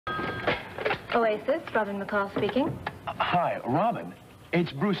Oasis, Robin McCall speaking. Hi, Robin.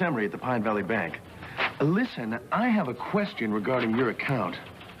 It's Bruce Emery at the Pine Valley Bank. Listen, I have a question regarding your account.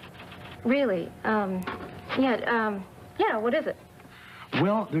 Really? Yeah, what is it?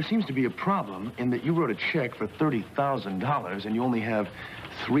 Well, there seems to be a problem in that you wrote a check for $30,000 and you only have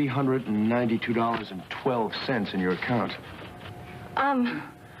 $392.12 in your account.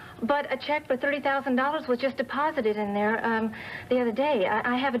 But a check for $30,000 was just deposited in there, the other day.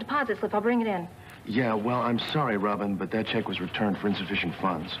 I have a deposit slip. I'll bring it in. Yeah, well, I'm sorry, Robin, but that check was returned for insufficient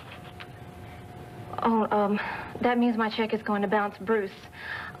funds. Oh, that means my check is going to bounce, Bruce.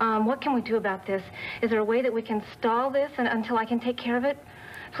 What can we do about this? Is there a way that we can stall this until I can take care of it?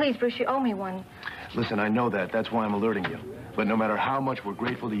 Please, Bruce, you owe me one. Listen, I know that. That's why I'm alerting you. But no matter how much we're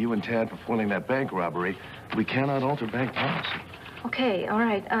grateful to you and Tad for foiling that bank robbery, we cannot alter bank policy. Okay, all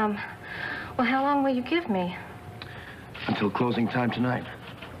right. Well, how long will you give me? Until closing time tonight.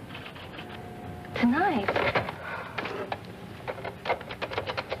 Tonight?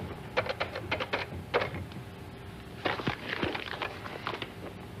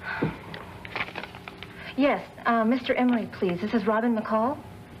 Yes, Mr. Emery, please. This is Robin McCall.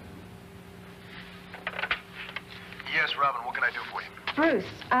 Yes, Robin, what can I do for you? Bruce,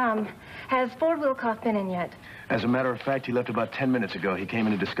 has Ford Wilcox been in yet? As a matter of fact, he left about 10 minutes ago. He came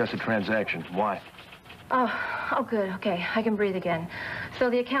in to discuss a transaction. Why? Oh, good. Okay, I can breathe again. So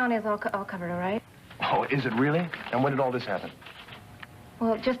the account is all covered, all right? Oh, is it really? And when did all this happen?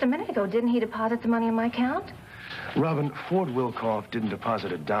 Well, just a minute ago. Didn't he deposit the money in my account? Robin, Ford Wilcox didn't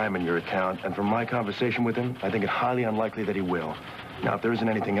deposit a dime in your account, and from my conversation with him, I think it highly unlikely that he will. Now, if there isn't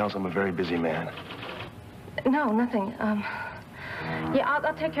anything else, I'm a very busy man. No, nothing. Yeah,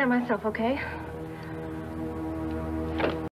 I'll take care of myself, okay?